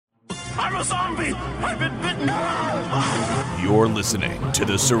I'm a zombie! I've been bitten! No! You're listening to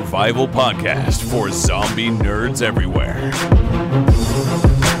the Survival Podcast for zombie nerds everywhere.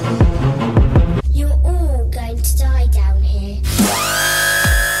 You're all going to die down here.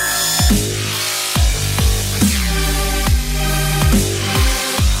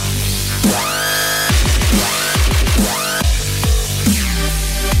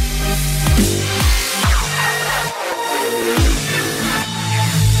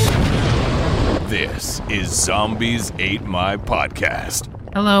 This is Zombies Ate My Podcast.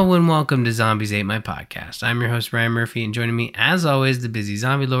 Hello and welcome to Zombies Ate My Podcast. I'm your host, Ryan Murphy, and joining me, as always, the busy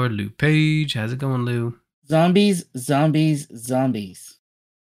zombie lord, Lou Page. How's it going, Lou? Zombies, zombies, zombies.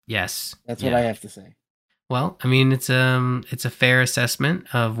 Yes. That's what I have to say. Well, I mean, it's a fair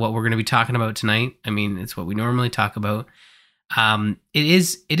assessment of what we're going to be talking about tonight. I mean, it's what we normally talk about. It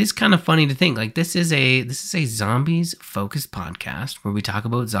is kind of funny to think like this is a zombies focused podcast where we talk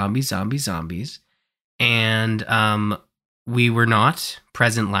about zombies, and we were not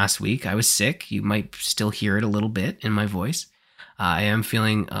present last week. I was sick. You might still hear it a little bit in my voice. I am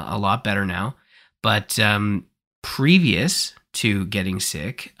feeling a lot better now, but previous to getting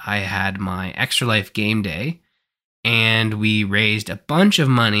sick, I had my Extra Life game day, and we raised a bunch of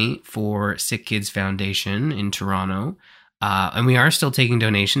money for Sick Kids Foundation in Toronto. And we are still taking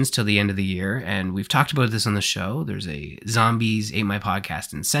donations till the end of the year. And we've talked about this on the show. There's a Zombies Ate My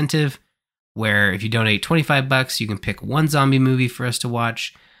Podcast incentive where if you donate $25, you can pick one zombie movie for us to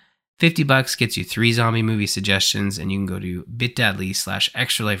watch. $50 gets you 3 zombie movie suggestions. And you can go to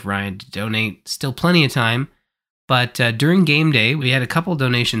bit.ly/extraliferyan to donate. Still plenty of time. But during game day, we had a couple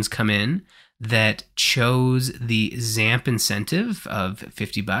donations come in that chose the ZAMP incentive of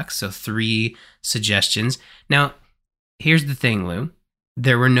 $50. So 3 suggestions. Now, here's the thing, Lou.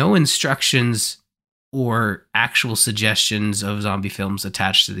 There were no instructions or actual suggestions of zombie films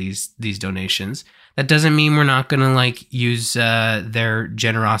attached to these donations. That doesn't mean we're not going to use their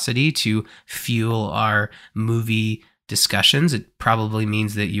generosity to fuel our movie discussions. It probably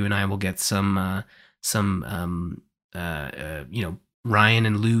means that you and I will get some Ryan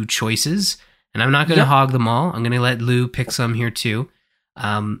and Lou choices. And I'm not going to hog them all. I'm going to let Lou pick some here too.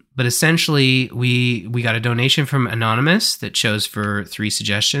 But essentially we got a donation from Anonymous that chose for 3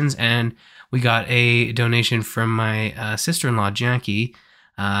 suggestions, and we got a donation from my sister-in-law, Jackie.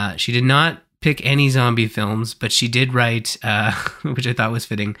 She did not pick any zombie films, but she did write, which I thought was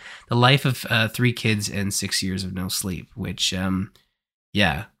fitting, The Life of 3 Kids and 6 Years of No Sleep, which,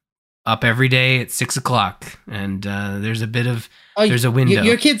 up every day at 6 o'clock. And there's a bit of, there's a window.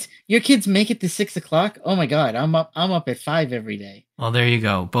 Your kids make it to 6 o'clock? Oh my God, I'm up at 5 every day. Well, there you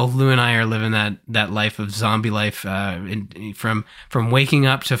go. Both Lou and I are living that life of zombie life, from waking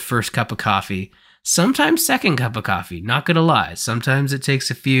up to first cup of coffee, sometimes second cup of coffee. Not gonna lie, sometimes it takes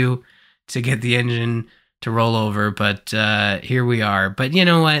a few to get the engine to roll over, but here we are. But you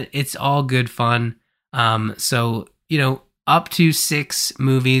know what? It's all good fun. So up to 6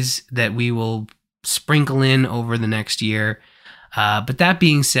 movies that we will sprinkle in over the next year. But that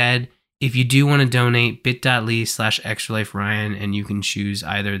being said, if you do want to donate, bit.ly/extraliferyan, and you can choose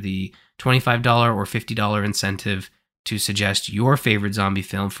either the $25 or $50 incentive to suggest your favorite zombie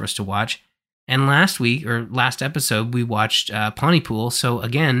film for us to watch. And last episode, we watched Pontypool. So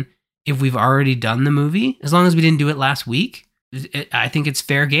again, if we've already done the movie, as long as we didn't do it last week, I think it's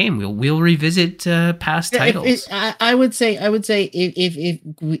fair game. We'll revisit past titles. I would say if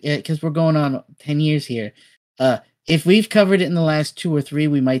because we're going on 10 years here, if we've covered it in the last 2 or 3,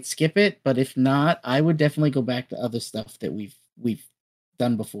 we might skip it. But if not, I would definitely go back to other stuff that we've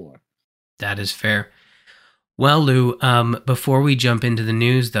done before. That is fair. Well, Lou, before we jump into the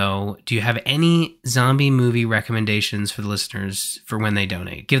news, though, do you have any zombie movie recommendations for the listeners for when they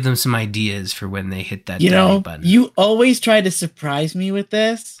donate? Give them some ideas for when they hit that donate button. You always try to surprise me with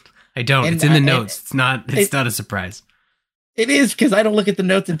this. I don't. It's in the notes. It's not a surprise. It is, because I don't look at the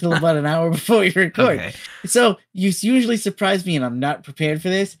notes until about an hour before we record. Okay. So you usually surprise me, and I'm not prepared for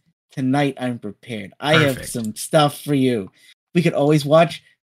this. Tonight, I'm prepared. I have some stuff for you. We could always watch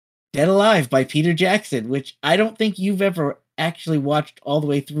Dead Alive by Peter Jackson, which I don't think you've ever actually watched all the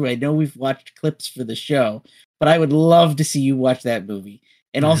way through. I know we've watched clips for the show, but I would love to see you watch that movie.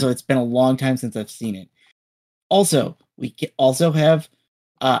 And also, it's been a long time since I've seen it. Also, we can also have,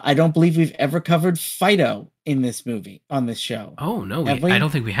 I don't believe we've ever covered Fido in this movie, on this show. Oh, no, I don't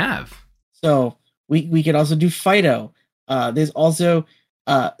think we have. So we could also do Fido. There's also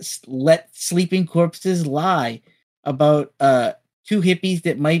Let Sleeping Corpses Lie, about 2 hippies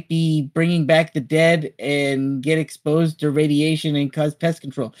that might be bringing back the dead and get exposed to radiation and cause pest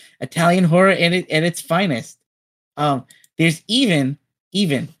control. Italian horror at its finest. There's even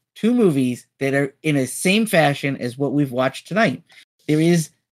two movies that are in a same fashion as what we've watched tonight. There is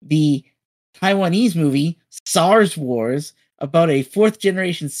the Taiwanese movie SARS Wars, about a 4th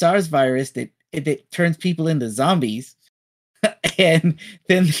generation SARS virus that turns people into zombies. And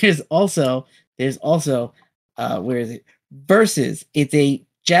then there's also where is it? Versus. It's a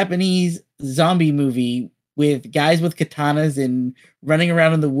Japanese zombie movie with guys with katanas and running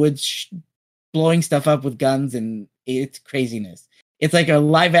around in the woods blowing stuff up with guns, and it's craziness. It's like a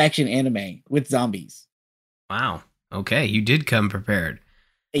live action anime with zombies. Wow. Okay, you did come prepared.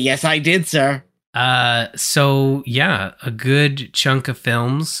 Yes, I did, sir. So yeah, a good chunk of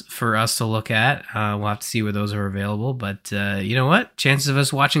films for us to look at. We'll have to see where those are available, but you know what? Chances of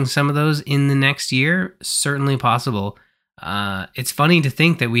us watching some of those in the next year, certainly possible. It's funny to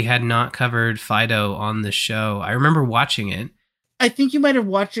think that we had not covered Fido on the show. I remember watching it. I think you might have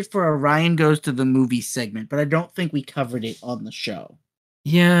watched it for a Ryan Goes to the Movie segment, but I don't think we covered it on the show.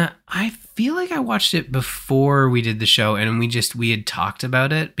 Yeah, I feel like I watched it before we did the show, and we had talked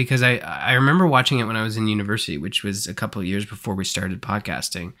about it, because I remember watching it when I was in university, which was a couple of years before we started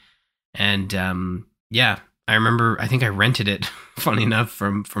podcasting. And yeah, I think I rented it, funny enough,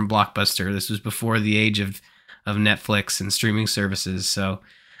 from Blockbuster. This was before the age of Netflix and streaming services. So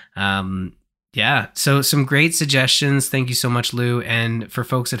yeah, so some great suggestions. Thank you so much, Lou. And for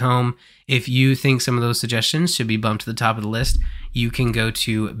folks at home, if you think some of those suggestions should be bumped to the top of the list, you can go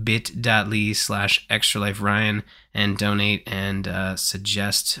to bit.ly/extraliferyan and donate and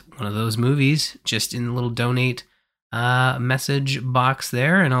suggest one of those movies just in the little donate message box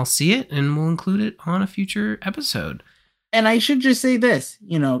there, and I'll see it and we'll include it on a future episode. And I should just say this,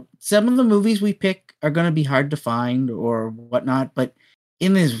 some of the movies we pick are going to be hard to find or whatnot, but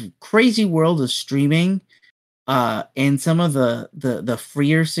in this crazy world of streaming, and some of the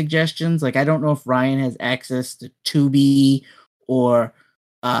freer suggestions, like I don't know if Ryan has access to Tubi, or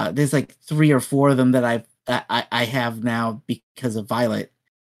there's like 3 or 4 of them that I have now because of Violet,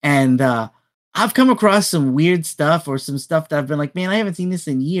 and I've come across some weird stuff or some stuff that I've been like, man, I haven't seen this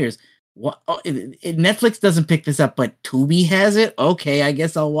in years. What? Oh, Netflix doesn't pick this up, but Tubi has it. Okay, I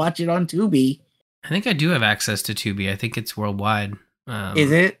guess I'll watch it on Tubi. I think I do have access to Tubi. I think it's worldwide.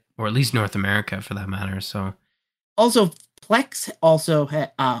 Is it? Or at least North America, for that matter. So, also Plex. Also,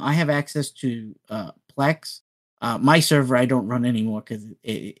 I have access to Plex. My server I don't run anymore because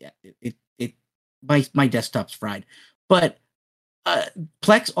my desktop's fried. But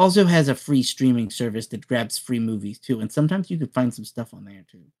Plex also has a free streaming service that grabs free movies too, and sometimes you could find some stuff on there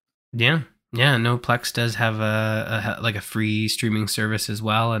too. Yeah. No, Plex does have a free streaming service as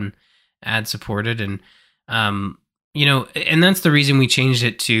well, and ad supported, and and that's the reason we changed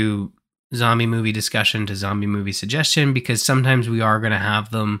it to zombie movie discussion to zombie movie suggestion, because sometimes we are going to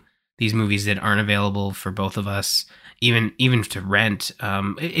have these movies that aren't available for both of us, even to rent.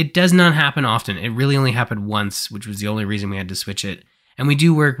 It does not happen often. It really only happened once, which was the only reason we had to switch it. And we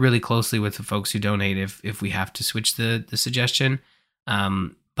do work really closely with the folks who donate if we have to switch the suggestion.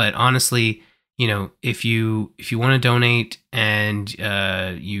 But honestly, if you want to donate and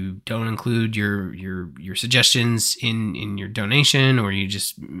you don't include your suggestions in your donation, or you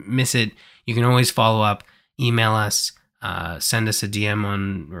just miss it, you can always follow up, email us, send us a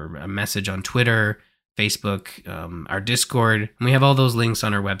DM or a message on Twitter, Facebook, our Discord, and we have all those links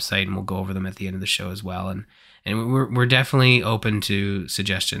on our website, and we'll go over them at the end of the show as well. And we're definitely open to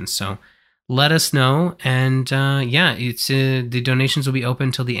suggestions. So let us know. And it's the donations will be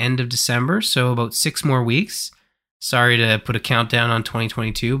open till the end of December, so about 6 more weeks. Sorry to put a countdown on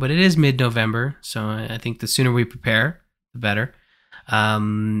 2022, but it is mid-November, so I think the sooner we prepare, the better.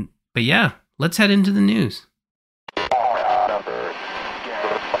 But yeah, let's head into the news.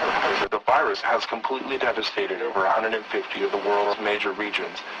 The virus has completely devastated over 150 of the world's major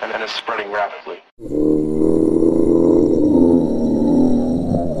regions and is spreading rapidly.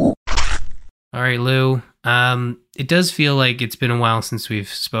 All right, Lou. It does feel like it's been a while since we've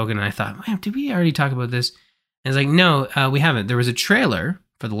spoken. And I thought, man, did we already talk about this? And it's like, no, we haven't. There was a trailer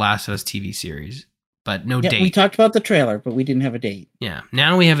for the Last of Us TV series, but no date. We talked about the trailer, but we didn't have a date. Yeah,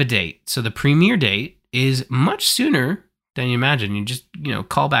 now we have a date. So the premiere date is much sooner than you imagine. You just,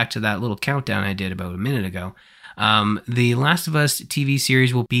 call back to that little countdown I did about a minute ago. The Last of Us TV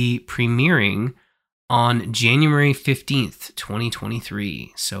series will be premiering on January 15th,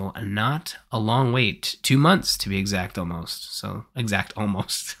 2023. So not a long wait. 2 months to be exact, almost.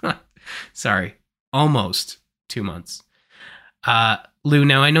 Sorry. Almost 2 months. Lou,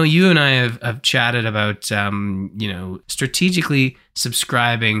 now I know you and I have chatted about, strategically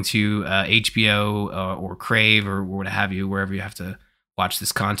subscribing to HBO or Crave or what have you, wherever you have to watch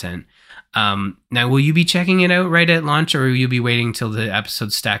this content. Now, will you be checking it out right at launch, or will you be waiting till the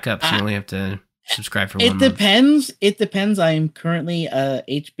episodes stack up so you only have to subscribe for 1 month? It depends. It depends. I'm currently a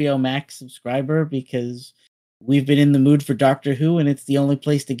HBO Max subscriber because we've been in the mood for Doctor Who, and it's the only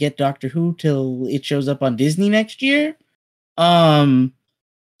place to get Doctor Who till it shows up on Disney next year.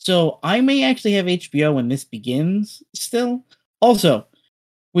 So I may actually have HBO when this begins still. Also,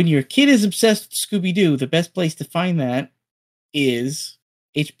 when your kid is obsessed with Scooby-Doo, the best place to find that is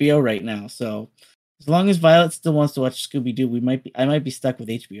HBO right now. So as long as Violet still wants to watch Scooby-Doo, I might be stuck with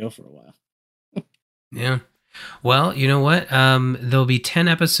HBO for a while. Yeah. Well, you know what? There'll be 10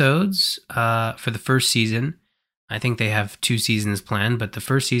 episodes for the first season. I think they have 2 seasons planned, but the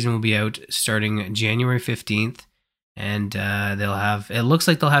first season will be out starting January 15th. And it looks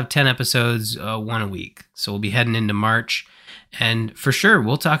like they'll have 10 episodes, 1 a week. So we'll be heading into March. And for sure,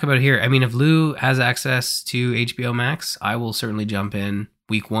 we'll talk about it here. I mean, if Lou has access to HBO Max, I will certainly jump in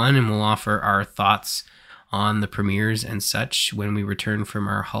week 1 and we'll offer our thoughts on the premieres and such when we return from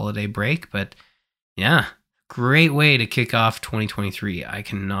our holiday break. But yeah, great way to kick off 2023. I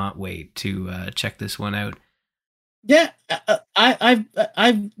cannot wait to check this one out. Yeah,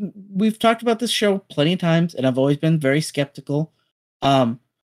 we've talked about this show plenty of times, and I've always been very skeptical. But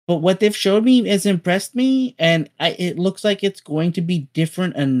what they've showed me has impressed me, and it looks like it's going to be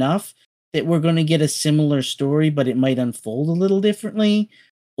different enough that we're going to get a similar story, but it might unfold a little differently,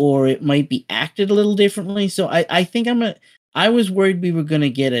 or it might be acted a little differently. So I think I was worried we were going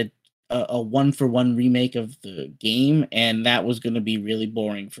to get a 1-for-1 remake of the game, and that was going to be really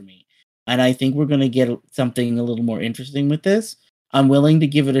boring for me. And I think we're going to get something a little more interesting with this. I'm willing to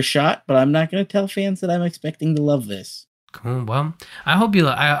give it a shot, but I'm not going to tell fans that I'm expecting to love this. Cool. Well, I hope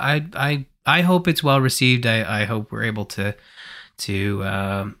I hope it's well received. I hope we're able to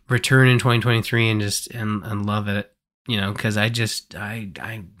return in 2023 and love it. You know, because I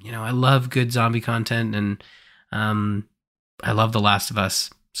love good zombie content, and I love The Last of Us.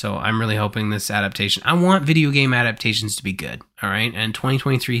 So I'm really hoping this adaptation, I want video game adaptations to be good. All right. And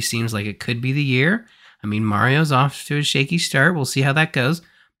 2023 seems like it could be the year. I mean, Mario's off to a shaky start. We'll see how that goes.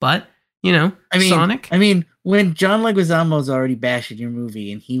 But, Sonic. I mean, when John Leguizamo's already bashing your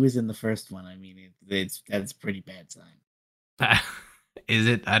movie and he was in the first one, I mean, that's a pretty bad sign. Is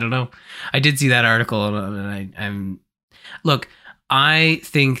it? I don't know. I did see that article, and look, I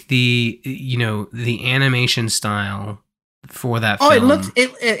think the animation style for that film.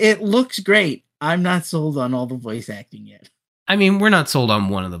 It looks great. I'm not sold on all the voice acting yet. I mean, we're not sold on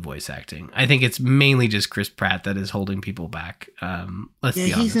one of the voice acting. I think it's mainly just Chris Pratt that is holding people back. Let's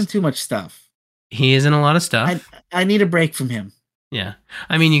be honest. He's in too much stuff. He is in a lot of stuff. I need a break from him. Yeah.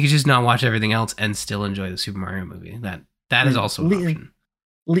 I mean, you could just not watch everything else and still enjoy the Super Mario movie. That is also an option.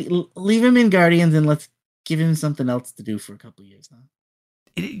 Leave him in Guardians and let's give him something else to do for a couple years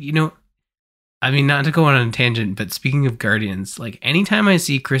now. I mean, not to go on a tangent, but speaking of Guardians, like anytime I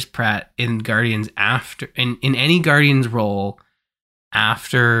see Chris Pratt in Guardians in any Guardians role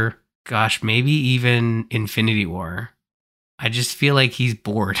after, gosh, maybe even Infinity War, I just feel like he's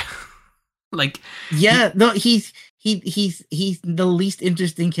bored. He's the least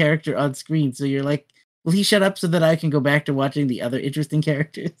interesting character on screen. So you're like, will he shut up so that I can go back to watching the other interesting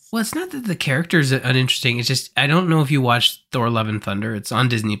characters? Well, it's not that the characters are uninteresting. It's just, I don't know if you watched Thor: Love and Thunder. It's on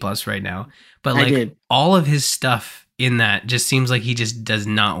Disney Plus right now. But all of his stuff in that just seems like he just does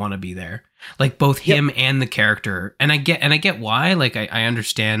not want to be there. Like both him and the character. And I get why. Like I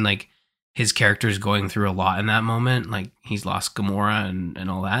understand like his character is going through a lot in that moment. Like he's lost Gamora and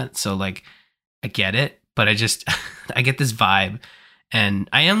all that. So like I get it. But I just I get this vibe. And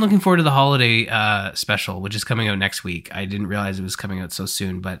I am looking forward to the holiday special, which is coming out next week. I didn't realize it was coming out so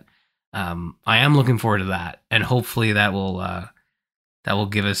soon, but I am looking forward to that, and hopefully that will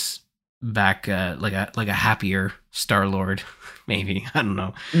give us back like a happier Star-Lord, maybe. I don't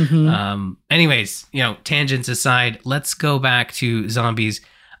know. Mm-hmm. Anyways, tangents aside, let's go back to zombies.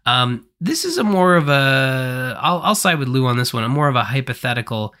 This is a more of a I'll side with Lou on this one. A more of a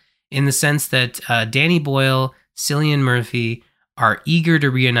hypothetical in the sense that Danny Boyle, Cillian Murphy are eager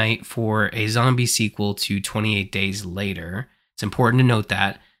to reunite for a zombie sequel to 28 Days Later. It's important to note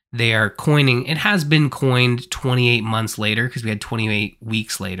that they are coining, it has been coined 28 months later because we had 28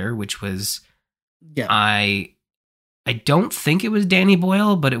 weeks later, which was, I don't think it was Danny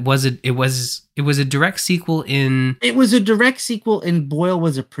Boyle, but it was a direct sequel in. It was a direct sequel and Boyle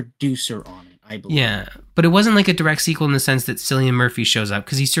was a producer on it, I believe. Yeah, but it wasn't like a direct sequel in the sense that Cillian Murphy shows up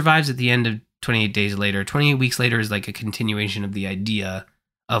because he survives at the end of 28 Days Later. 28 Weeks Later is like a continuation of the idea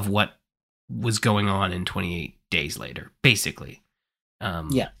of what was going on in 28 Days Later, basically.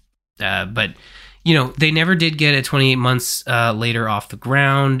 But they never did get it 28 months later off the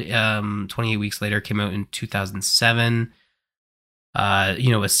ground. 28 weeks later, came out in 2007.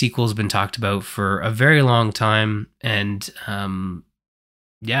 A sequel's been talked about for a very long time, and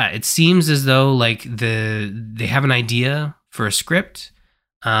it seems as though like they have an idea for a script.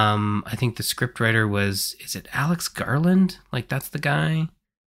 I think the scriptwriter is it Alex Garland? Like that's the guy,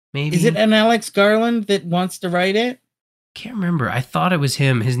 maybe? Is it an Alex Garland that wants to write it? Can't remember. I thought it was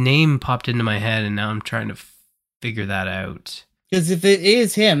him. His name popped into my head, and now I'm trying to figure that out. Because if it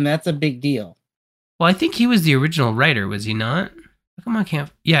is him, that's a big deal. Well, I think he was the original writer, was he not? How come I can't?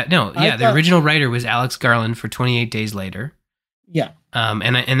 Yeah, no, yeah. The original writer was Alex Garland for 28 Days Later. Yeah.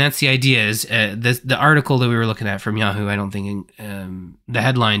 And that's the idea is the article that we were looking at from Yahoo. I don't think the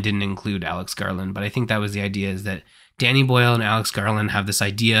headline didn't include Alex Garland, but I think that was the idea is that Danny Boyle and Alex Garland have this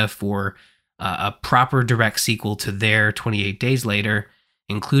idea for a proper direct sequel to their 28 Days Later,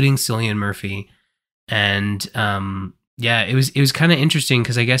 including Cillian Murphy. And it was kind of interesting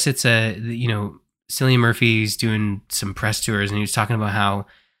because I guess it's Cillian Murphy's doing some press tours and he was talking about how,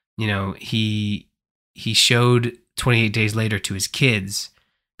 he showed 28 Days Later to his kids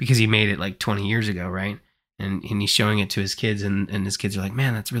because he made it like 20 years ago, right? And he's showing it to his kids and his kids are like,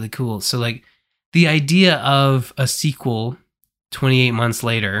 man, that's really cool. So like the idea of a sequel 28 months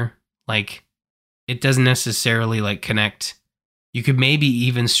later, like it doesn't necessarily like connect. You could maybe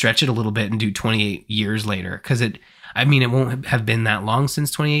even stretch it a little bit and do 28 years later because it won't have been that long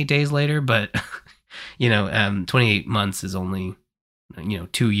since 28 Days Later, but 28 months is only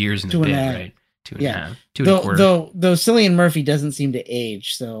 2 years and a bit, right? 2.5, 2.25. Though Cillian Murphy doesn't seem to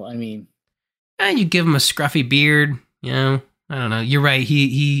age, so I mean, you give him a scruffy beard, I don't know. You're right.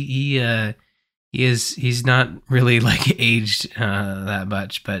 He's not really like aged that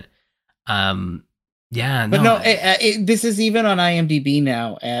much, but this is even on IMDb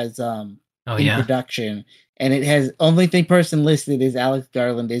now as production, and it has only person listed is Alex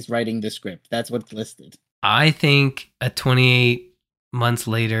Garland is writing the script. That's what's listed. I think a 28 months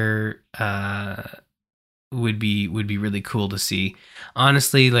later would be really cool to see.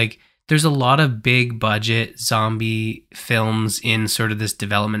 Honestly, like there's a lot of big budget zombie films in sort of this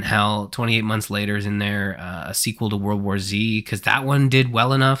development hell. 28 months later is in there, a sequel to World War Z, because that one did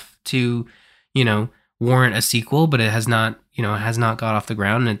well enough to, warrant a sequel, but it has not got off the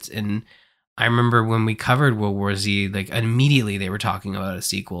ground. And I remember when we covered World War Z, like immediately they were talking about a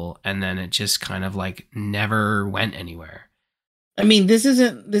sequel, and then it just kind of like never went anywhere. I mean, this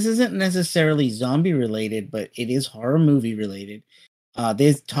isn't necessarily zombie related, but it is horror movie related.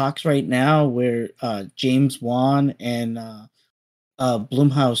 There's talks right now where James Wan and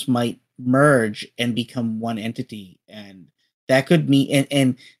Blumhouse might merge and become one entity, and that could mean.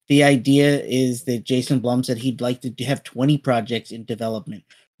 And the idea is that Jason Blum said he'd like to have 20 projects in development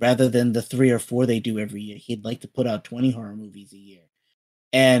rather than the 3 or 4 they do every year. He'd like to put out 20 horror movies a year,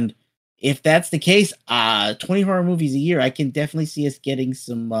 and if that's the case, 20 horror movies a year, I can definitely see us getting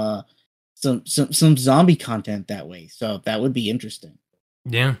some zombie content that way. So that would be interesting.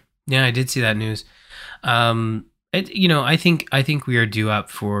 Yeah, I did see that news. I think we are due up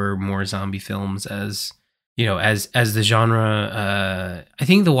for more zombie films as the genre. I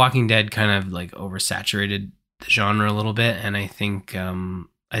think The Walking Dead kind of like oversaturated the genre a little bit, and I think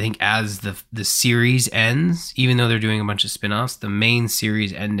as the series ends, even though they're doing a bunch of spin-offs, the main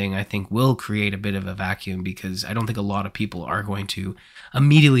series ending, I think, will create a bit of a vacuum because I don't think a lot of people are going to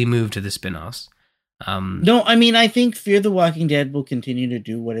immediately move to the spin-offs. No, I mean, I think Fear the Walking Dead will continue to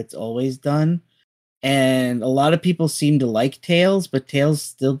do what it's always done. And a lot of people seem to like Tales, but Tales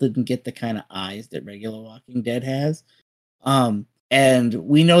still didn't get the kind of eyes that regular Walking Dead has. And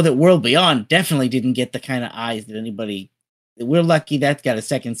we know that World Beyond definitely didn't get the kind of eyes that anybody... We're lucky that's got a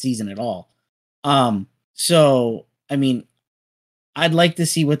second season at all. So, I mean, I'd like to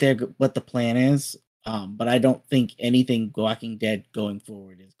see what the plan is, but I don't think anything Walking Dead going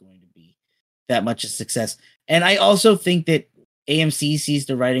forward is going to be that much a success. And I also think that AMC sees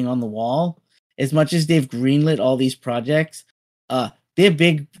the writing on the wall. As much as they've greenlit all these projects, their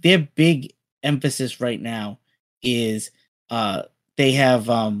big emphasis right now is they have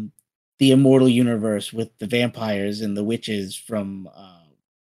the Immortal Universe with the vampires and the witches from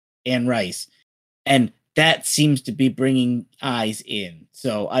Anne Rice, and that seems to be bringing eyes in.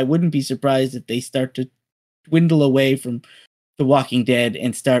 So I wouldn't be surprised if they start to dwindle away from The Walking Dead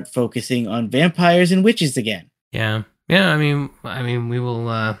and start focusing on vampires and witches again. Yeah. I mean, we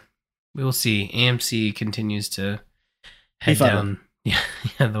will see. AMC continues to head down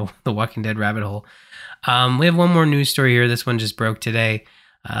the Walking Dead rabbit hole. We have one more news story here. This one just broke today.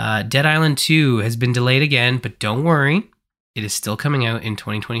 Dead Island 2 has been delayed again, but don't worry. It is still coming out in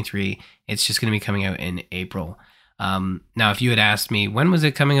 2023. It's just going to be coming out in April. Now, if you had asked me, when was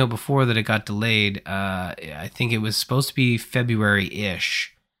it coming out before that it got delayed? I think it was supposed to be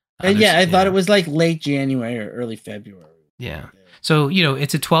February-ish. I thought it was like late January or early February. Yeah. So,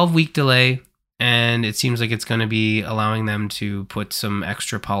 it's a 12-week delay, and it seems like it's going to be allowing them to put some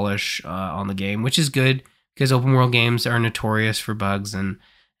extra polish on the game, which is good because open world games are notorious for bugs and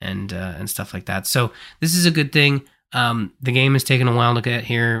stuff like that. So this is a good thing. The game has taken a while to get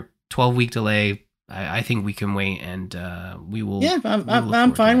here. 12-week delay. I think we can wait, and we will. Yeah,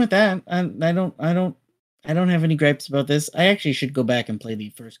 I'm fine with that. I don't have any gripes about this. I actually should go back and play the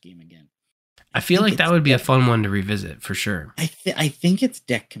first game again. I feel like that would be a fun one to revisit for sure. I think it's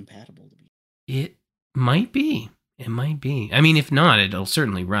deck compatible. It might be. It might be. I mean, if not, it'll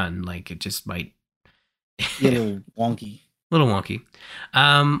certainly run. Like, it just might. A little wonky. Little wonky.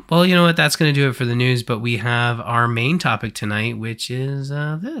 Well, you know what? That's going to do it for the news. But we have our main topic tonight, which is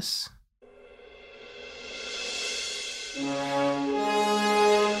this.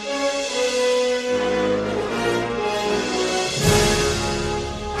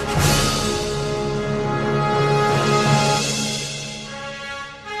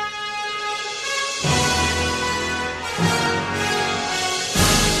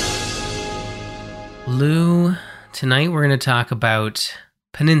 Lou, tonight we're going to talk about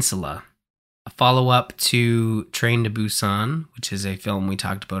Peninsula, a follow-up to Train to Busan, which is a film we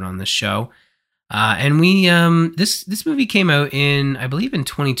talked about on this show. And we this movie came out in, I believe, in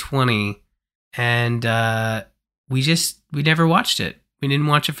 2020, and we never watched it. We didn't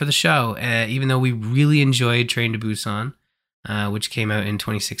watch it for the show, even though we really enjoyed Train to Busan, which came out in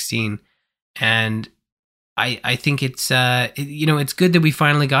 2016. And I think it's it's good that we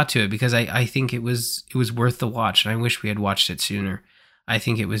finally got to it, because I think it was worth the watch, and I wish we had watched it sooner. I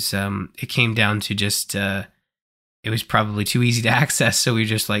think it was it came down to just it was probably too easy to access, so we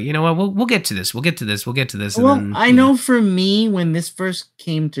just like, you know what, we'll get to this. And well, then, I know for me, when this first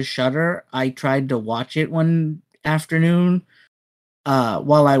came to Shudder, I tried to watch it one afternoon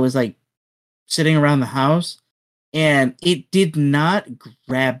while I was like sitting around the house, and it did not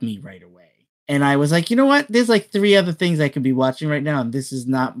grab me right away. And I was like, you know what? There's like 3 other things I could be watching right now, and this is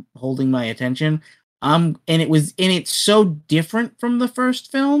not holding my attention. And it's so different from the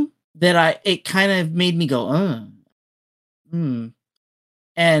first film that it kind of made me go, And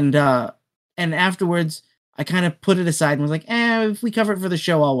afterwards, I kind of put it aside and was like, if we cover it for the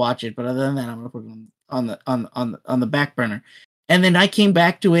show, I'll watch it. But other than that, I'm gonna put it on the back burner. And then I came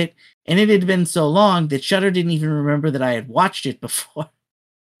back to it, and it had been so long that Shudder didn't even remember that I had watched it before.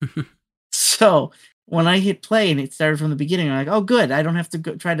 So when I hit play and it started from the beginning, I'm like, oh, good. I don't have to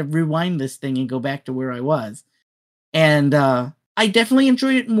try to rewind this thing and go back to where I was. And I definitely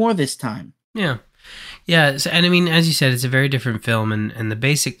enjoyed it more this time. Yeah. Yeah. So, and I mean, as you said, it's a very different film. And the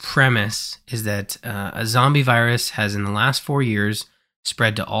basic premise is that a zombie virus has, in the last 4 years,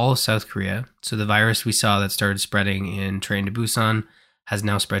 spread to all of South Korea. So the virus we saw that started spreading in Train to Busan has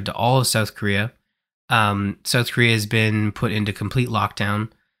now spread to all of South Korea. South Korea has been put into complete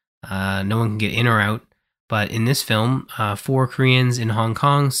lockdown. No one can get in or out. But in this film, 4 Koreans in Hong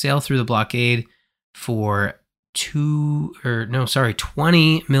Kong sail through the blockade for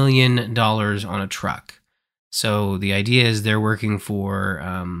 $20 million on a truck. So the idea is they're working for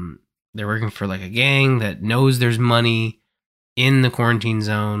like a gang that knows there's money in the quarantine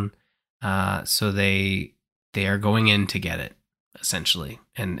zone. So they are going in to get it, essentially.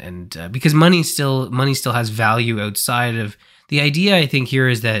 And because money still has value outside of the idea. I think here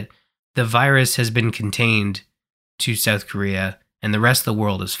is that the virus has been contained to South Korea and the rest of the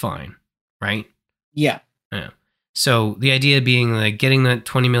world is fine, right? Yeah. So the idea being like getting that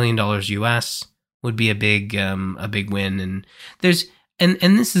 $20 million US would be a big win. And there's, and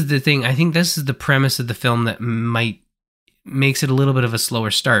this is the thing, I think this is the premise of the film that makes it a little bit of a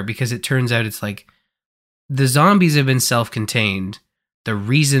slower start, because it turns out it's like the zombies have been self-contained. The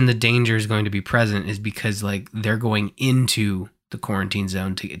reason the danger is going to be present is because like they're going into the quarantine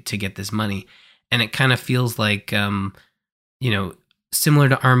zone to get this money. And it kind of feels like, similar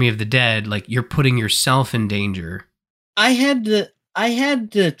to Army of the Dead, like you're putting yourself in danger. I had to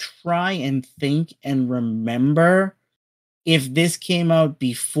try and think and remember if this came out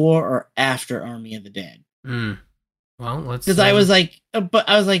before or after Army of the Dead. Well, let's. Because I was like,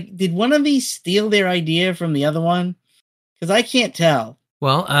 did one of these steal their idea from the other one? Because I can't tell.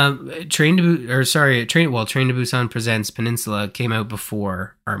 Well, Train to Busan Presents Peninsula came out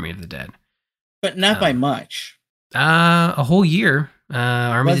before Army of the Dead, but not by much. A whole year.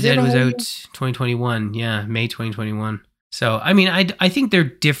 Army of the Dead was out 2021. Yeah, May 2021. So, I mean, I think they're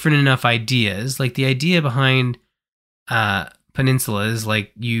different enough ideas. Like the idea behind Peninsula is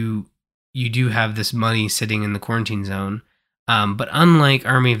like you do have this money sitting in the quarantine zone. But unlike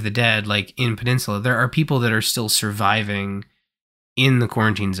Army of the Dead, like in Peninsula, there are people that are still surviving in the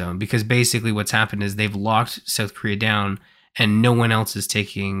quarantine zone, because basically what's happened is they've locked South Korea down and no one else is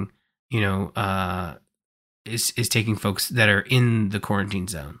taking, is taking folks that are in the quarantine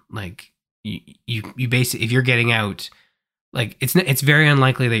zone. Like you basically, if you're getting out, like it's very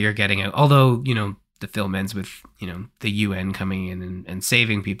unlikely that you're getting out. Although, the film ends with, the UN coming in and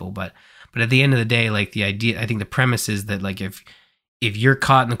saving people. But at the end of the day, like the idea, I think the premise is that like if you're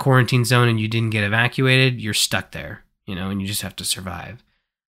caught in the quarantine zone and you didn't get evacuated, you're stuck there, and you just have to survive.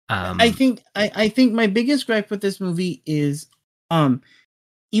 I think my biggest gripe with this movie is, even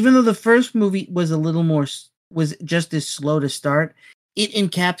though the first movie was was just as slow to start, it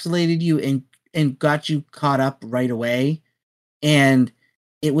encapsulated you and got you caught up right away, and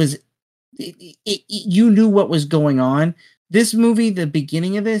you knew what was going on. This movie, the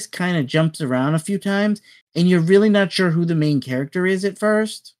beginning of this, kind of jumps around a few times, and you're really not sure who the main character is at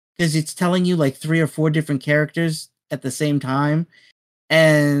first, because it's telling you like 3 or 4 different characters at the same time,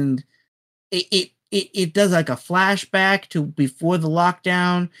 and it does like a flashback to before the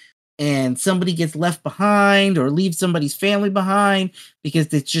lockdown, and somebody gets left behind or leaves somebody's family behind because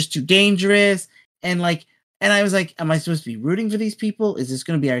it's just too dangerous, and I was like, am I supposed to be rooting for these people? Is this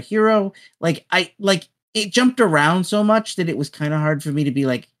going to be our hero? It jumped around so much that it was kind of hard for me to be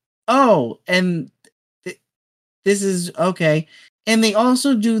like, oh, and this is okay. And they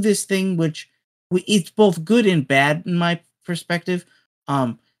also do this thing, which it's both good and bad in my perspective.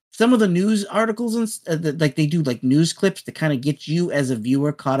 Some of the news articles, like they do like news clips to kind of get you as a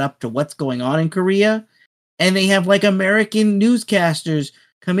viewer caught up to what's going on in Korea. And they have like American newscasters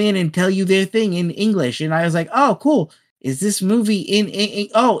come in and tell you their thing in English. And I was like, oh, cool. Is this movie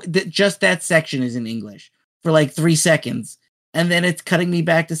just that section is in English for like 3 seconds. And then it's cutting me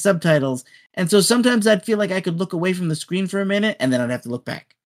back to subtitles. And so sometimes I'd feel like I could look away from the screen for a minute and then I'd have to look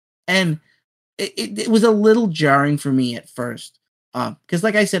back. And it was a little jarring for me at first. Because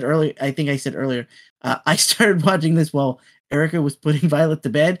like I said earlier, I started watching this while Erica was putting Violet to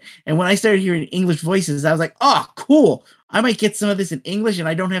bed. And when I started hearing English voices, I was like, oh, cool. I might get some of this in English and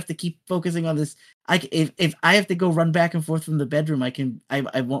I don't have to keep focusing on this. If I have to go run back and forth from the bedroom,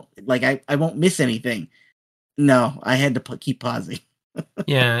 I won't miss anything. No, I had to keep pausing.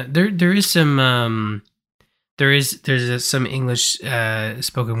 Yeah, there is some there's some English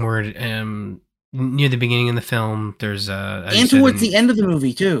spoken word near the beginning of the film. There's and towards the end of the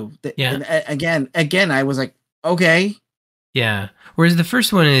movie too. Yeah. And again, I was like, okay. Yeah. Whereas the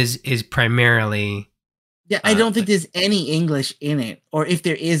first one is primarily. Yeah, I don't think there's any English in it, or if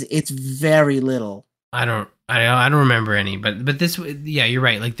there is, it's very little. I don't remember any, but this, yeah, you're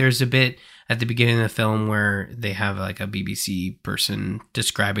right. Like there's a bit at the beginning of the film where they have like a BBC person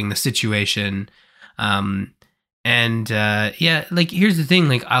describing the situation. Yeah, like here's the thing,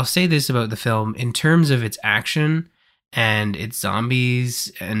 like I'll say this about the film in terms of its action and its zombies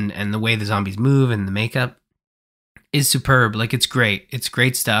and the way the zombies move and the makeup is superb. Like it's great. It's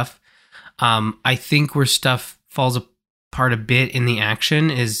great stuff. I think where stuff falls apart a bit in the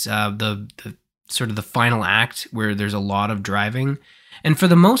action is the sort of the final act where there's a lot of driving. And for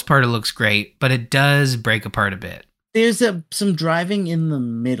the most part, it looks great, but it does break apart a bit. There's some driving in the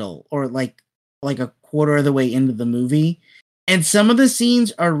middle, or like a quarter of the way into the movie. And some of the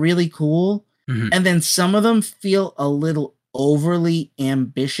scenes are really cool. Mm-hmm. And then some of them feel a little overly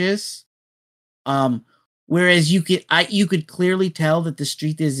ambitious. Whereas you could clearly tell that the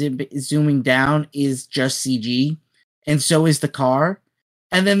street is zooming down is just CG, and so is the car.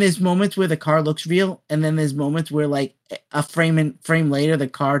 And then there's moments where the car looks real, and then there's moments where like a frame later the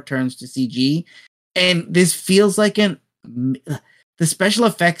car turns to CG. And this feels like the special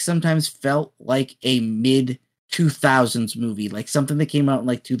effects sometimes felt like a mid 2000s movie, like something that came out in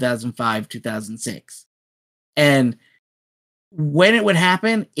like 2005, 2006. And when it would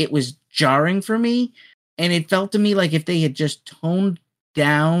happen, it was jarring for me. And it felt to me like if they had just toned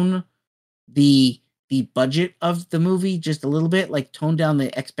down the budget of the movie just a little bit, like toned down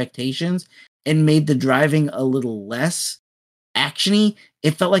the expectations and made the driving a little less actiony,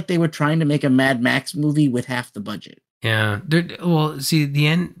 it felt like they were trying to make a Mad Max movie with half the budget. Yeah. Well, see, the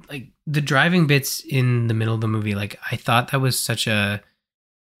end, like the driving bits in the middle of the movie, like I thought that was such a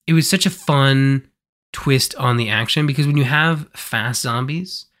fun twist on the action, because when you have fast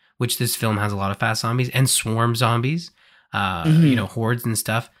zombies, which this film has a lot of fast zombies, and swarm zombies, hordes and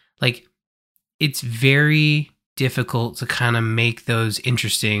stuff. Like, it's very difficult to kind of make those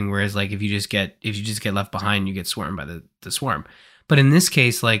interesting. Whereas, like, if you just get left behind, you get swarmed by the swarm. But in this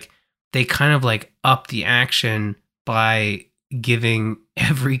case, like, they kind of like up the action by giving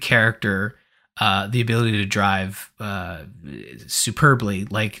every character the ability to drive superbly.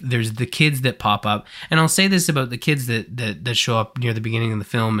 Like there's the kids that pop up, and I'll say this about the kids that show up near the beginning of the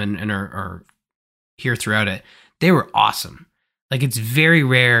film and are here throughout it. They were awesome. Like it's very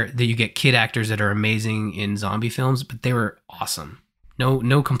rare that you get kid actors that are amazing in zombie films, but they were awesome.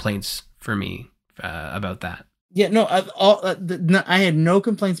 No complaints for me about that. Yeah, no, I had no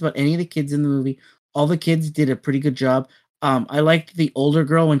complaints about any of the kids in the movie. All the kids did a pretty good job. I liked the older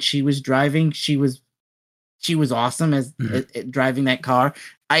girl when she was driving. She was awesome as driving that car.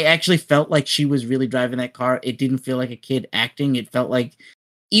 I actually felt like she was really driving that car. It didn't feel like a kid acting. It felt like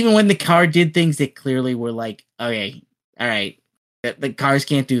even when the car did things that clearly were like, okay, all right, the cars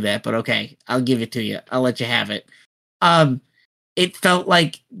can't do that, but okay, I'll give it to you. I'll let you have it. It felt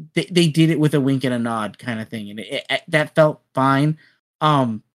like they did it with a wink and a nod kind of thing, and that felt fine.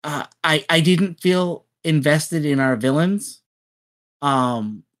 I didn't feel invested in our villains.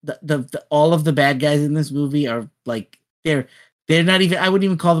 The all of the bad guys in this movie are like they're not even, I wouldn't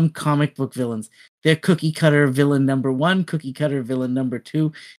even call them comic book villains. They're cookie cutter villain number 1, cookie cutter villain number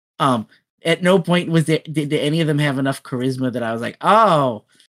 2. At no point did any of them have enough charisma that I was like, oh,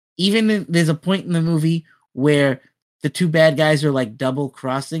 there's a point in the movie where the two bad guys are like double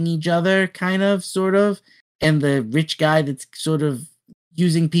crossing each other, kind of, sort of. And the rich guy that's sort of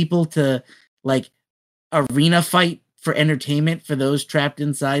using people to like arena fight for entertainment for those trapped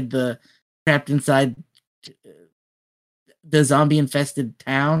inside the zombie infested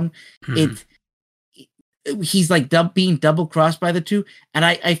town. He's like being double crossed by the two. And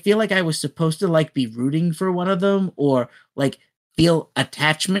I feel like I was supposed to like be rooting for one of them or like feel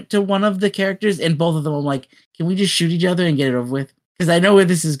attachment to one of the characters, and both of them I'm like, can we just shoot each other and get it over with? Because I know where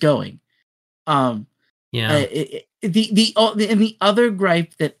this is going. The other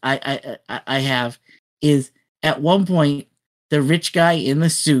gripe that I have is at one point the rich guy in the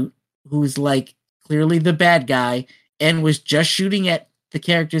suit, who's like clearly the bad guy and was just shooting at the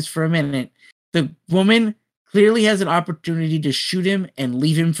characters for a minute. The woman clearly has an opportunity to shoot him and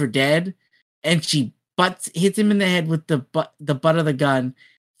leave him for dead, and she hits him in the head with the butt of the gun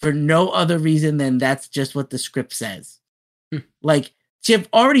for no other reason than that's just what the script says. Like, she have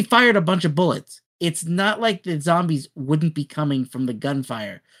already fired a bunch of bullets. It's not like the zombies wouldn't be coming from the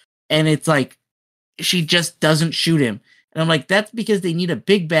gunfire. And it's like, she just doesn't shoot him. And I'm like, that's because they need a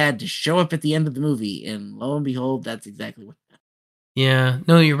big bad to show up at the end of the movie. And lo and behold, that's exactly what happened. Yeah,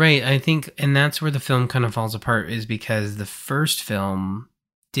 no, you're right. I think, and that's where the film kind of falls apart, is because the first film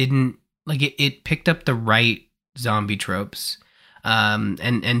didn't, like, it picked up the right zombie tropes,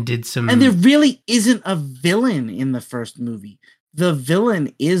 and did some... And there really isn't a villain in the first movie. The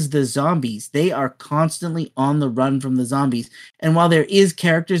villain is the zombies. They are constantly on the run from the zombies. And while there is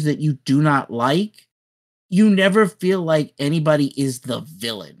characters that you do not like, you never feel like anybody is the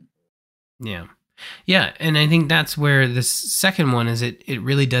villain. Yeah. Yeah, and I think that's where this second one is. It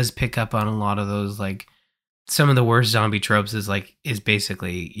really does pick up on a lot of those, like, some of the worst zombie tropes is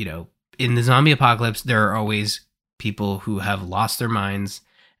basically, you know, in the zombie apocalypse, there are always people who have lost their minds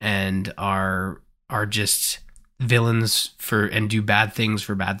and are just villains and do bad things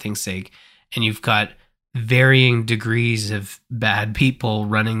for bad things' sake. And you've got varying degrees of bad people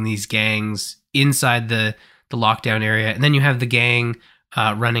running these gangs inside the lockdown area. And then you have the gang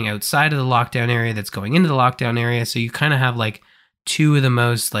running outside of the lockdown area that's going into the lockdown area. So you kind of have like two of the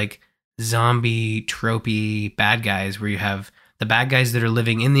most like zombie tropey bad guys, where you have the bad guys that are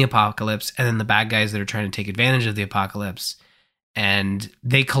living in the apocalypse and then the bad guys that are trying to take advantage of the apocalypse. And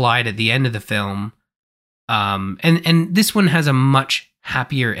they collide at the end of the film. And this one has a much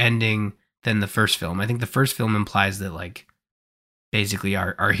happier ending than the first film. I think the first film implies that, like, basically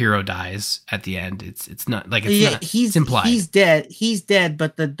our hero dies at the end. It's not like it's implied. He's dead,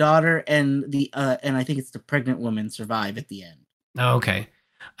 but the daughter and and I think it's the pregnant woman survive at the end. Oh, okay.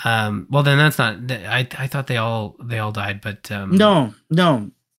 Well, then that's not. I thought they all died, but no.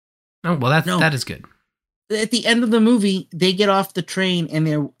 Oh, well, that is good. At the end of the movie, they get off the train and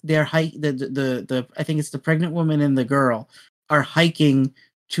they're the I think it's the pregnant woman and the girl are hiking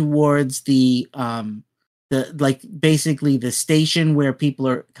towards the basically the station where people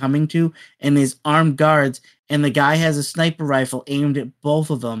are coming to, and there's armed guards, and the guy has a sniper rifle aimed at both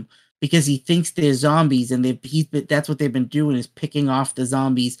of them because he thinks they're zombies, and that's what they've been doing, is picking off the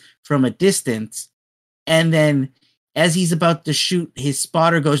zombies from a distance. And then as he's about to shoot, his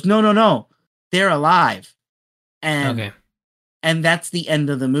spotter goes, no, they're alive. And that's the end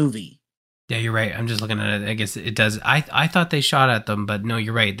of the movie. Yeah, you're right. I'm just looking at it. I guess it does. I thought they shot at them, but no,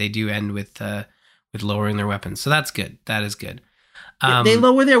 you're right. They do end with lowering their weapons. So that's good. That is good. They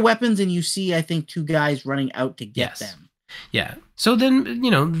lower their weapons, and you see, I think, 2 guys running out to get them. Yeah. So then,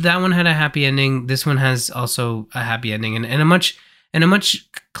 that one had a happy ending. This one has also a happy ending, and a much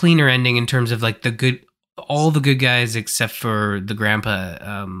cleaner ending in terms of like all the good guys except for the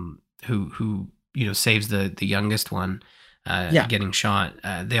grandpa, who saves the youngest one, getting shot.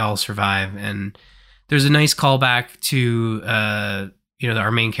 They all survive, and there's a nice callback to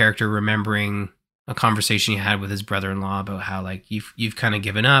our main character remembering a conversation he had with his brother-in-law about how like you've kind of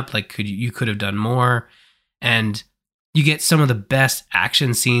given up, like you could have done more, and you get some of the best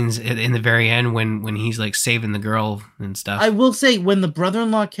action scenes in the very end when he's like saving the girl and stuff. I will say, when the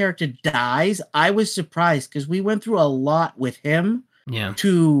brother-in-law character dies, I was surprised because we went through a lot with him. Yeah.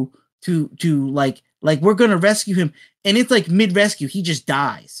 To like we're gonna rescue him, and it's like mid-rescue he just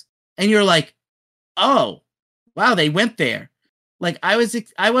dies, and you're like, oh, wow, they went there. Like I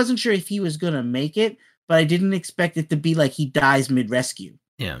wasn't sure if he was gonna make it, but I didn't expect it to be like he dies mid-rescue.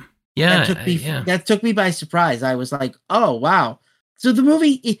 Yeah. That took me by surprise. I was like, oh, wow. So the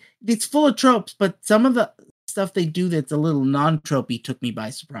movie, it's full of tropes, but some of the stuff they do that's a little non-tropey took me by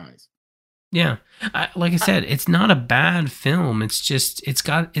surprise. Yeah. Like I said, it's not a bad film. It's just, it's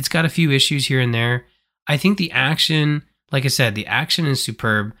got a few issues here and there. I think the action, like I said, the action is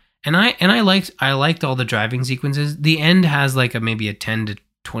superb. And I liked all the driving sequences. The end has like maybe a 10 to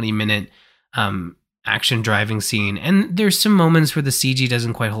 20 minute, action driving scene, and there's some moments where the CG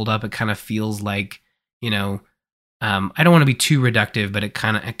doesn't quite hold up. It kind of feels like, I don't want to be too reductive, but it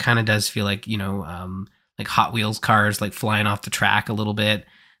kind of does feel like, like Hot Wheels cars like flying off the track a little bit.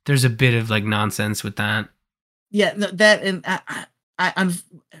 There's a bit of like nonsense with that. Yeah, no, that, and I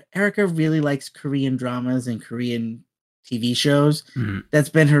Erica really likes Korean dramas and Korean TV shows. Mm-hmm. That's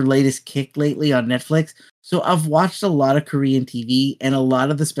been her latest kick lately on Netflix. So I've watched a lot of Korean TV, and a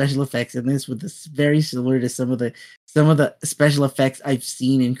lot of the special effects in this this very similar to some of the special effects I've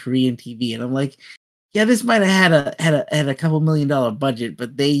seen in Korean TV. And I'm like, yeah, this might have had a couple $1 million budget,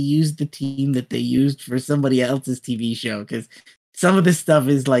 but they used the team that they used for somebody else's TV show, because some of this stuff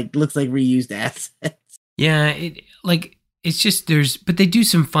is like looks like reused assets. Yeah, it's just but they do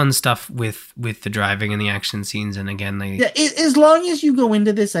some fun stuff with the driving and the action scenes, and again as long as you go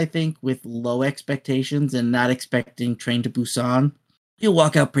into this, I think, with low expectations and not expecting Train to Busan, you'll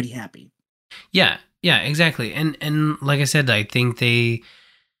walk out pretty happy. Yeah, exactly. And like I said, I think they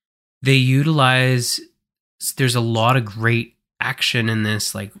utilize, there's a lot of great action in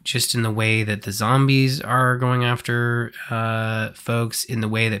this, like just in the way that the zombies are going after folks, in the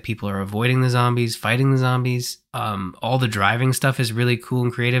way that people are avoiding the zombies, fighting the zombies. All the driving stuff is really cool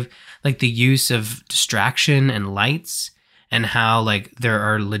and creative, like the use of distraction and lights, and how like there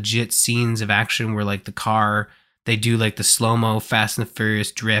are legit scenes of action where like the car, they do like the slow-mo Fast and the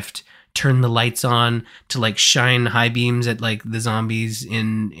Furious drift, turn the lights on to like shine high beams at like the zombies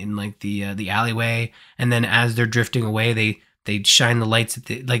in like the alleyway, and then as they're drifting away, they shine the lights at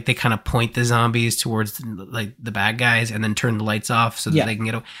they kind of point the zombies towards like the bad guys, and then turn the lights off so that they can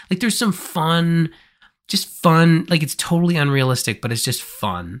get away. Like there's some fun, like it's totally unrealistic, but it's just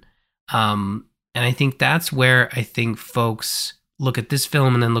fun. And I think that's where I think folks look at this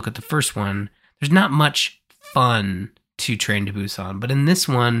film and then look at the first one. There's not much fun to Train to Busan, but in this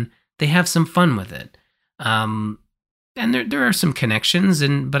one, they have some fun with it. And there are some connections,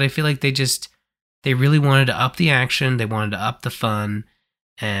 but I feel like they really wanted to up the action, they wanted to up the fun,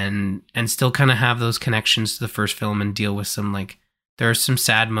 and still kind of have those connections to the first film and deal with some, like, there are some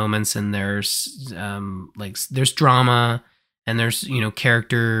sad moments, and there's there's drama, and there's,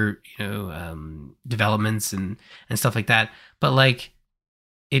 character, developments and stuff like that. But like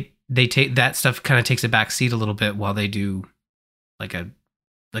they take that stuff, kind of takes a back seat a little bit while they do like a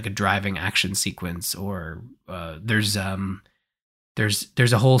driving action sequence, or there's a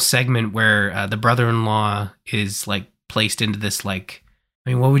whole segment where the brother-in-law is like placed into this, like,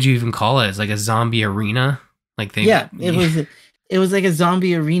 I mean, what would you even call it? It's like a zombie arena. Like it was like a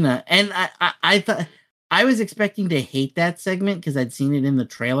zombie arena, and I thought, I was expecting to hate that segment because I'd seen it in the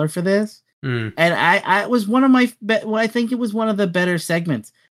trailer for this, and I was one of my, I think it was one of the better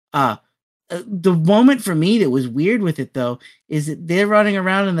segments. The moment for me that was weird with it, though, is that they're running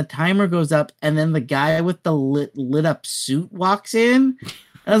around and the timer goes up, and then the guy with the lit up suit walks in.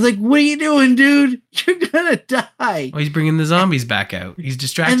 I was like, "What are you doing, dude? You're gonna die!" Oh, he's bringing the zombies back out. He's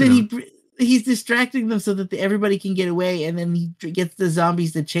distracting them. He's distracting them so that everybody can get away, and then he gets the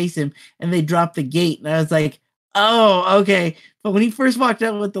zombies to chase him, and they drop the gate. And I was like, "Oh, okay." But when he first walked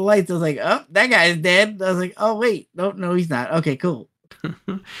out with the lights, I was like, "Oh, that guy's dead." I was like, "Oh, wait, no, he's not." Okay, cool.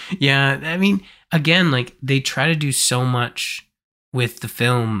 Yeah, I mean, again, like they try to do so much with the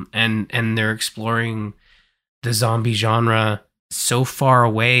film, and they're exploring the zombie genre so far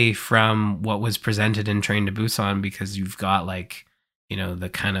away from what was presented in Train to Busan, because you've got like, you know, the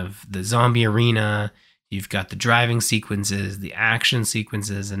kind of the zombie arena, you've got the driving sequences, the action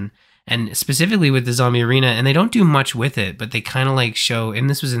sequences, and specifically with the zombie arena, and they don't do much with it, but they kind of like show, and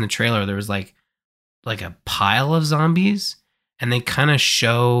this was in the trailer, there was like a pile of zombies, and they kind of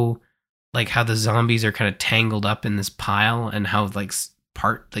show like how the zombies are kind of tangled up in this pile, and how like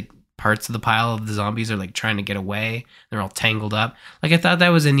parts of the pile of the zombies are like trying to get away. They're all tangled up. Like, I thought that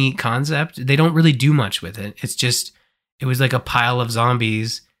was a neat concept. They don't really do much with it. It's just, it was like a pile of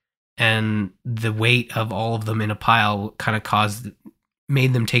zombies, and the weight of all of them in a pile kind of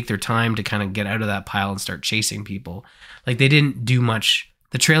made them take their time to kind of get out of that pile and start chasing people. Like, they didn't do much.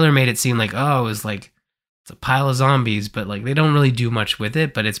 The trailer made it seem like, oh, it was like, it's a pile of zombies, but like they don't really do much with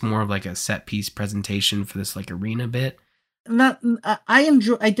it, but it's more of like a set piece presentation for this like arena bit.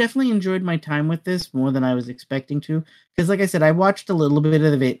 I definitely enjoyed my time with this more than I was expecting to, because like I said, I watched a little bit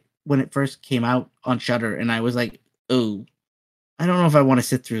of it when it first came out on Shudder, and I was like, oh, I don't know if I want to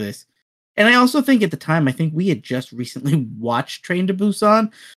sit through this. And I also think at the time, I think we had just recently watched Train to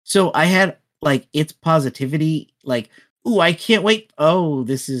Busan, so I had like its positivity, like, ooh, I can't wait. Oh,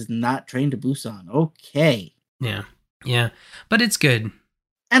 this is not Train to Busan. Okay. Yeah, but it's good.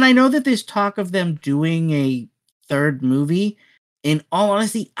 And I know that there's talk of them doing a third movie. In all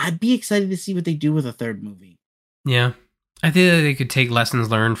honesty, I'd be excited to see what they do with a third movie. Yeah, I think that they could take lessons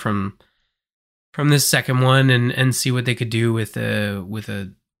learned from this second one and see what they could do with a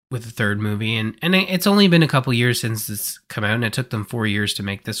third movie. And it's only been a couple years since this come out, and it took them 4 years to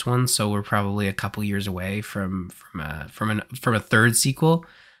make this one, so we're probably a couple years away from a third sequel.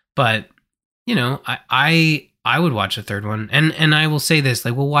 But you know, I would watch a third one, and I will say this,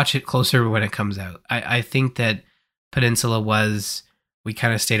 like, we'll watch it closer when it comes out. I think that Peninsula we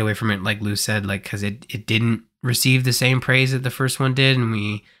kind of stayed away from it, like Lou said, like, because it didn't receive the same praise that the first one did, and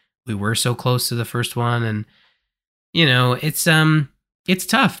we were so close to the first one, and you know, it's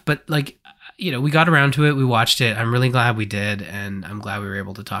tough, but like, you know, we got around to it, we watched it. I'm really glad we did, and I'm glad we were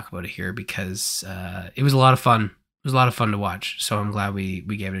able to talk about it here, because it was a lot of fun. It was a lot of fun to watch, so I'm glad we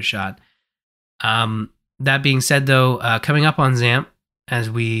gave it a shot. That being said, though, coming up on ZAMP as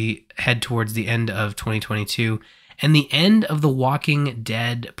we head towards the end of 2022 and the end of The Walking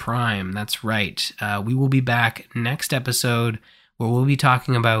Dead Prime. That's right. We will be back next episode where we'll be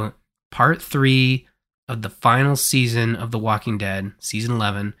talking about part 3 of the final season of The Walking Dead, season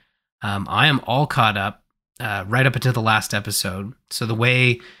 11. I am all caught up right up until the last episode. So the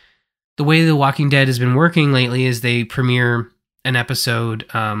way The Walking Dead has been working lately is they premiere an episode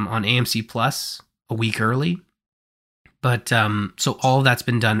on AMC Plus a week early. But so all of that's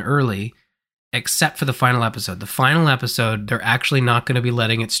been done early, except for the final episode. The final episode, they're actually not going to be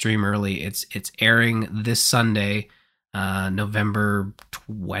letting it stream early. It's airing this Sunday, November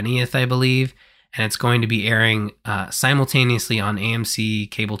 20th, I believe. And it's going to be airing simultaneously on AMC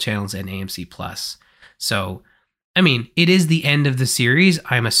cable channels and AMC Plus. So, I mean, it is the end of the series.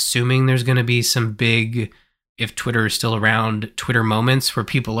 I'm assuming there's going to be some big, if Twitter is still around, Twitter moments where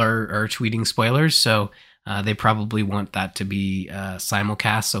people are tweeting spoilers. So they probably want that to be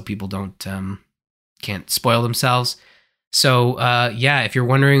simulcast so people can't spoil themselves. So yeah, if you're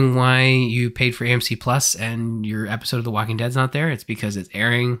wondering why you paid for AMC Plus and your episode of The Walking Dead's not there, it's because it's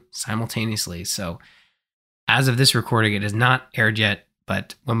airing simultaneously. So as of this recording, it is not aired yet,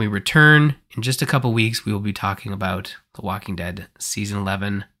 but when we return in just a couple weeks, we will be talking about The Walking Dead Season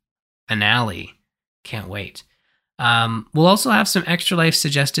 11 finale. Can't wait. We'll also have some Extra Life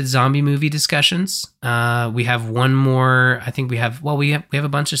suggested zombie movie discussions. We have one more. I think we have a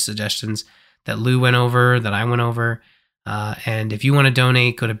bunch of suggestions that Lou went over, that I went over. And if you want to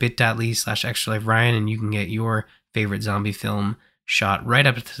donate, go to bit.ly/extraliferyan and you can get your favorite zombie film shot right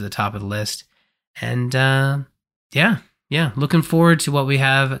up to the top of the list. And yeah, looking forward to what we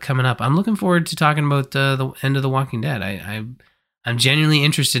have coming up. I'm looking forward to talking about the end of The Walking Dead. I'm genuinely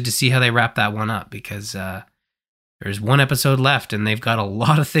interested to see how they wrap that one up, because there's one episode left and they've got a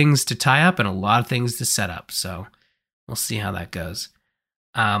lot of things to tie up and a lot of things to set up. So we'll see how that goes.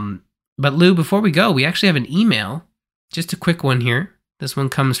 But Lou, before we go, we actually have an email. Just a quick one here. This one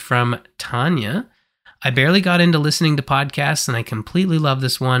comes from Tanya. I barely got into listening to podcasts and I completely love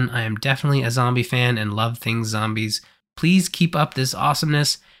this one. I am definitely a zombie fan and love things zombies. Please keep up this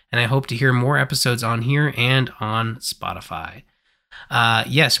awesomeness, and I hope to hear more episodes on here and on Spotify.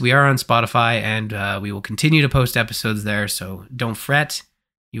 Yes, we are on Spotify, and we will continue to post episodes there, so don't fret.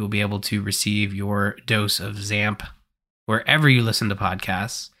 You will be able to receive your dose of ZAMP wherever you listen to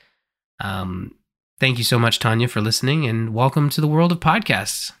podcasts. Thank you so much, Tanya, for listening, and welcome to the world of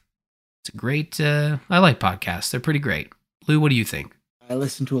podcasts. It's a great, I like podcasts. They're pretty great. Lou, what do you think? I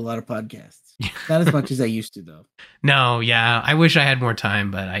listen to a lot of podcasts. Not as much as I used to, though. No, yeah. I wish I had more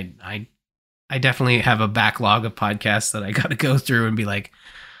time, but I definitely have a backlog of podcasts that I got to go through and be like,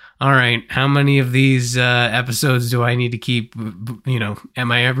 all right, how many of these episodes do I need to keep?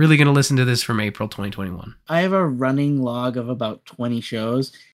 Am I really going to listen to this from April 2021? I have a running log of about 20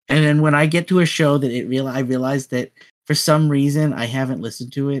 shows. And then when I get to a show that I realize that for some reason I haven't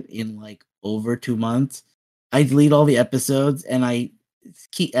listened to it in like over 2 months, I delete all the episodes and I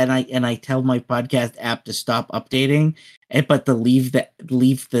tell my podcast app to stop updating, but to leave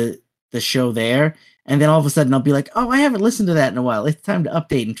the show there. And then all of a sudden I'll be like, oh, I haven't listened to that in a while. It's time to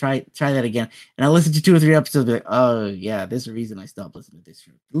update and try that again. And I listen to 2 or 3 episodes and be like, oh yeah, there's a reason I stopped listening to this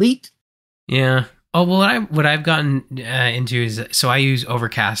show. Delete. Yeah. Oh, well, what I've gotten into is, so I use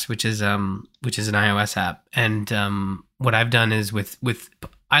Overcast, which is an iOS app. And what I've done is with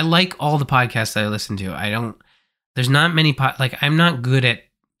I like all the podcasts that I listen to. There's not many, I'm not good at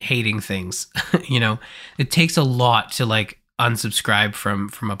hating things. It takes a lot to like unsubscribe from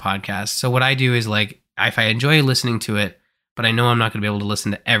a podcast. So what I do is like, if I enjoy listening to it, but I know I'm not going to be able to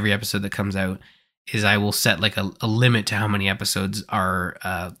listen to every episode that comes out, is I will set like a limit to how many episodes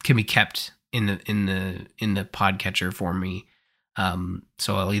can be kept in the podcatcher for me.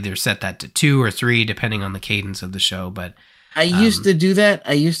 So I'll either set that to 2 or 3 depending on the cadence of the show. But I used to do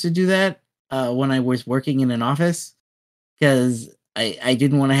that. When I was working in an office, because I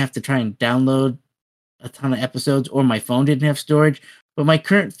didn't want to have to try and download a ton of episodes, or my phone didn't have storage. But my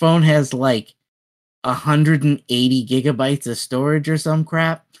current phone has like 180 gigabytes of storage or some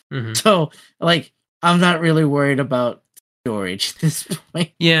crap. Mm-hmm. So like, I'm not really worried about storage at this point.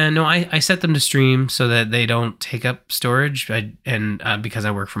 Yeah, no, I set them to stream so that they don't take up storage. Because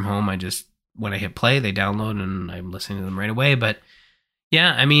I work from home, when I hit play, they download and I'm listening to them right away. But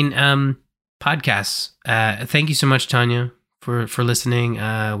yeah, I mean, podcasts. Thank you so much, Tanya, for listening.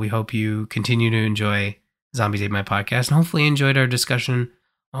 We hope you continue to enjoy Zombies Ate My Podcast, and hopefully enjoyed our discussion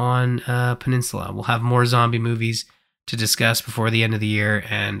on Peninsula. We'll have more zombie movies to discuss before the end of the year,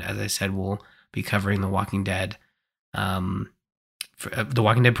 and as I said, we'll be covering The Walking Dead, The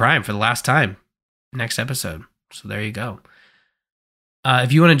Walking Dead Prime for the last time next episode. So there you go.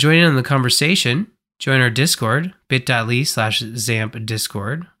 If you want to join in on the conversation, join our Discord, bit.ly/Zamp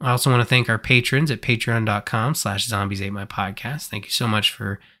Discord. I also want to thank our patrons at patreon.com/ZombiesAteMyPodcast. Thank you so much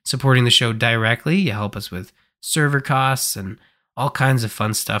for supporting the show directly. You help us with server costs and all kinds of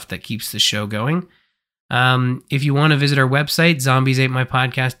fun stuff that keeps the show going. If you want to visit our website,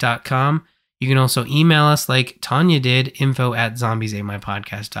 zombiesatemypodcast.com, you can also email us like Tanya did,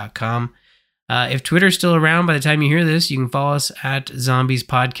 info@zombiesatemypodcast.com. If Twitter's still around by the time you hear this, you can follow us at Zombies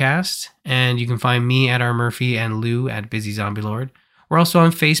Podcast, and you can find me at R. Murphy and Lou at Busy Zombie Lord. We're also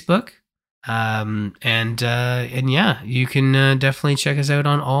on Facebook, and yeah, you can definitely check us out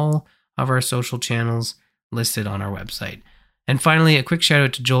on all of our social channels listed on our website. And finally, a quick shout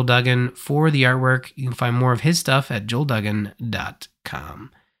out to Joel Duggan for the artwork. You can find more of his stuff at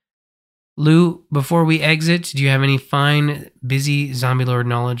joelduggan.com. Lou, before we exit, do you have any fine Busy Zombie Lord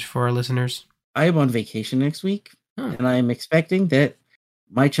knowledge for our listeners? I am on vacation next week, and I'm expecting that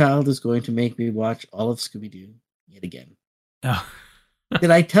my child is going to make me watch all of Scooby-Doo yet again. Oh.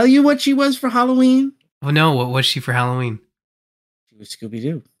 Did I tell you what she was for Halloween? Well, no. What was she for Halloween? She was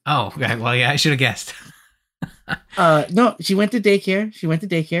Scooby-Doo. Oh, okay. Well, yeah, I should have guessed. No, she went to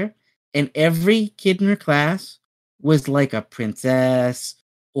daycare, and every kid in her class was like a princess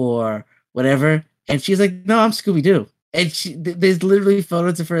or whatever. And she's like, no, I'm Scooby-Doo. And there's literally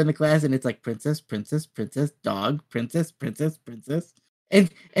photos of her in the class, and it's like princess, princess, princess, dog, princess, princess, princess. And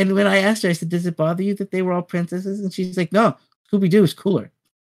when I asked her, I said, does it bother you that they were all princesses? And she's like, no, Scooby-Doo is cooler.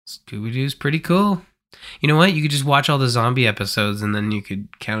 Scooby-Doo's pretty cool. You know what? You could just watch all the zombie episodes, and then you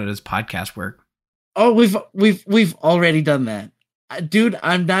could count it as podcast work. Oh, we've already done that. Dude,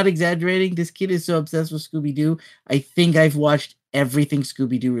 I'm not exaggerating. This kid is so obsessed with Scooby-Doo. I think I've watched everything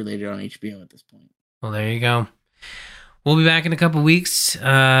Scooby-Doo related on HBO at this point. Well, there you go. We'll be back in a couple weeks.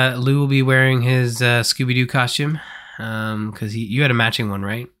 Lou will be wearing his Scooby-Doo costume because you had a matching one,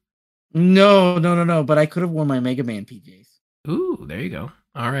 right? No. But I could have worn my Mega Man PJs. Ooh, there you go.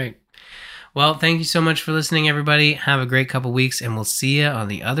 All right. Well, thank you so much for listening, everybody. Have a great couple weeks, and we'll see you on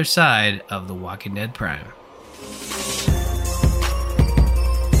the other side of The Walking Dead Prime.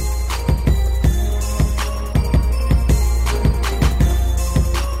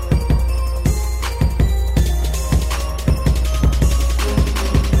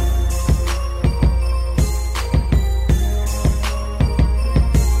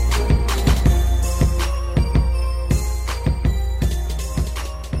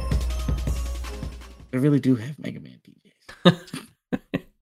 I really do have Mega Man PJs.